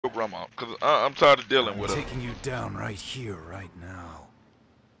your grandma, cause I'm tired of dealing with her. Taking you down right here, right now.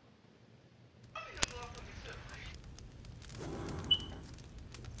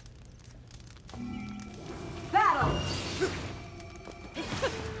 Battle!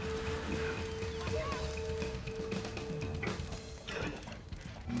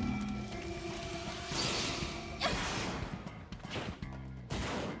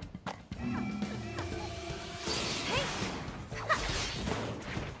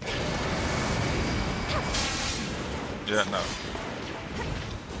 Yeah, no.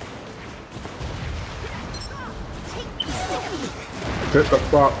 Get the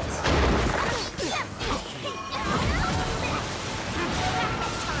fuck.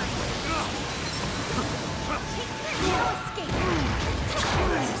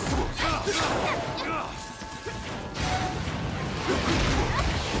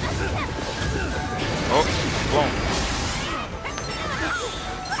 Oh, boom.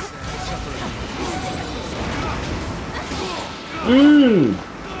 Mmm.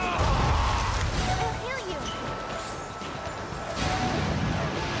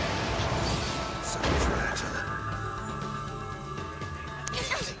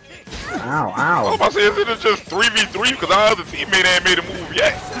 Ow, I ow. was about to say, is it just 3v3? Because our other teammate ain't made a move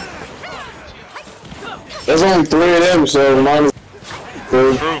yet. There's only 3 of them, so mine is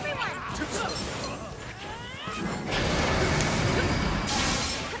good. True.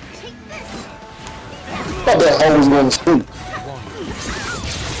 I thought that always going to sleep.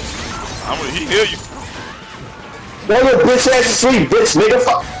 He hear you. Go your bitch ass to sleep, bitch nigga.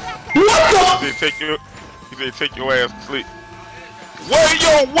 Fuck. What He said take your ass to sleep. Wait,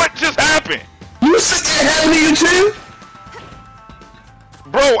 yo, what just happened? the? You sit there having me, you too?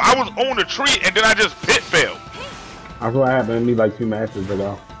 Bro, I was on the tree and then I just pit failed. That's what happened to me like 2 matches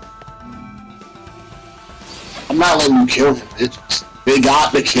ago. I'm not letting you kill him, bitch. They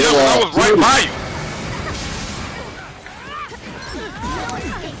got the kill. Yeah, I was right by you.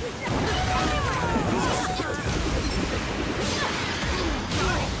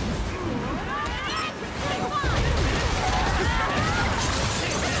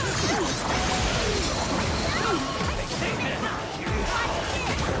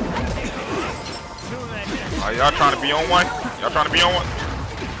 Y'all trying to be on one? Y'all trying to be on one?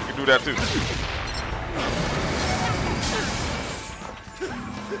 You can do that too.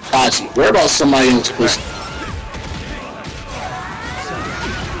 Gotcha. Where about somebody else, please?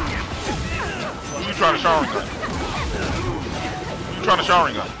 Who you trying to showering gun? Who you trying to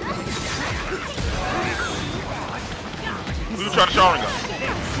showering gun? Who you trying to showering gun?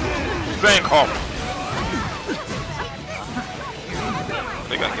 Zane Carver.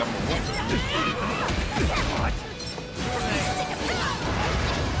 They got more wounds.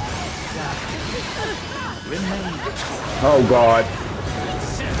 Oh god.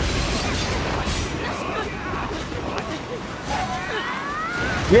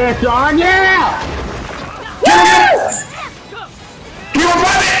 Yeah, John, yeah! Yes! You a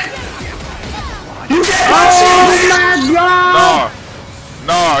rabbit! You can't Oh my god!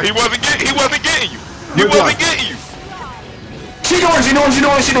 Nah, he wasn't getting you. He wasn't getting you. She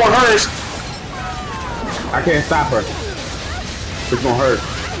doing hers. I can't stop her. It's gonna hurt.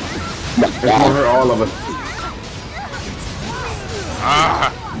 It's gonna hurt all of us.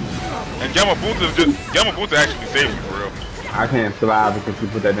 And Gamma Boots actually saved me for real. I can't survive because you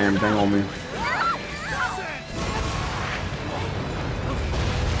put that damn thing on me.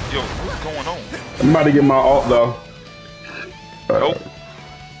 Yo, what's going on? I'm about to get my ult though. Nope.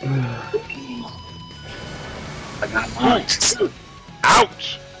 I got mine.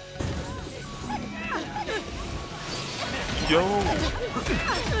 Ouch! Yo!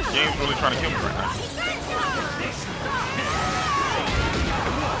 Game's really trying to kill me right now.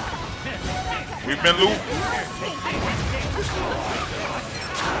 We've been looped.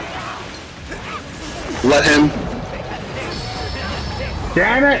 Let him.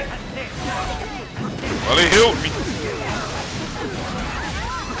 Damn it! Well, he healed me.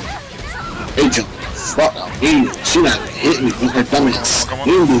 Hey, Joe. Fuck out. She not hit me with her dumbass. Come on.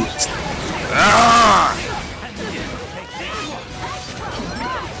 Ah!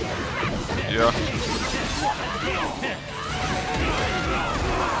 Yeah.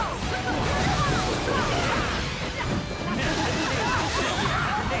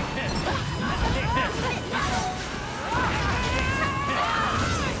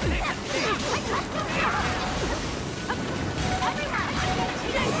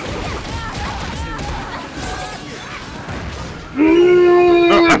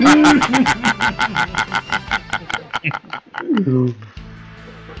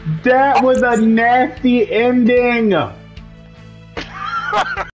 That was a nasty ending.